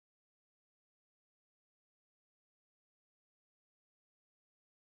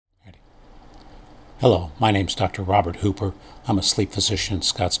Hello, my name is Dr. Robert Hooper. I'm a sleep physician in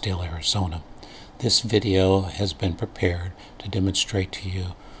Scottsdale, Arizona. This video has been prepared to demonstrate to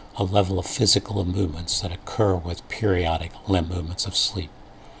you a level of physical movements that occur with periodic limb movements of sleep.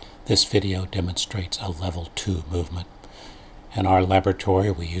 This video demonstrates a level 2 movement. In our laboratory,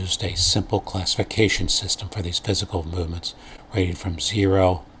 we used a simple classification system for these physical movements, rated from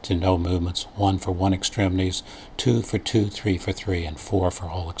 0 to no movements, 1 for one extremities, 2 for 2, 3 for 3, and 4 for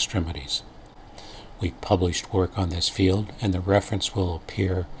all extremities. We've published work on this field, and the reference will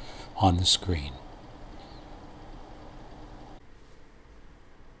appear on the screen.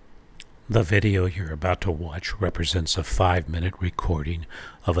 The video you're about to watch represents a 5-minute recording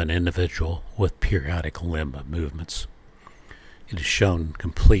of an individual with periodic limb movements. It is shown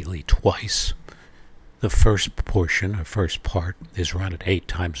completely twice. The first portion, or first part, is run at 8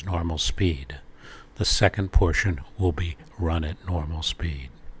 times normal speed. The second portion will be run at normal speed.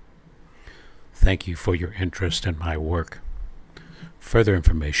 Thank you for your interest in my work. Further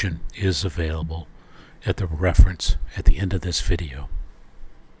information is available at the reference at the end of this video.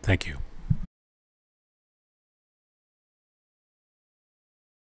 Thank you.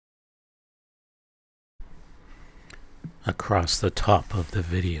 Across the top of the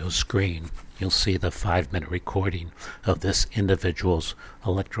video screen, you'll see the 5-minute recording of this individual's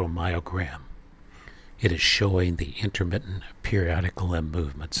electromyogram. It is showing the intermittent periodic limb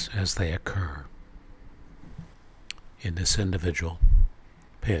movements as they occur. In this individual,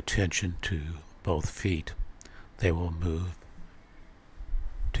 pay attention to both feet. They will move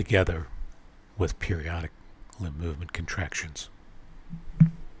together with periodic limb movement contractions.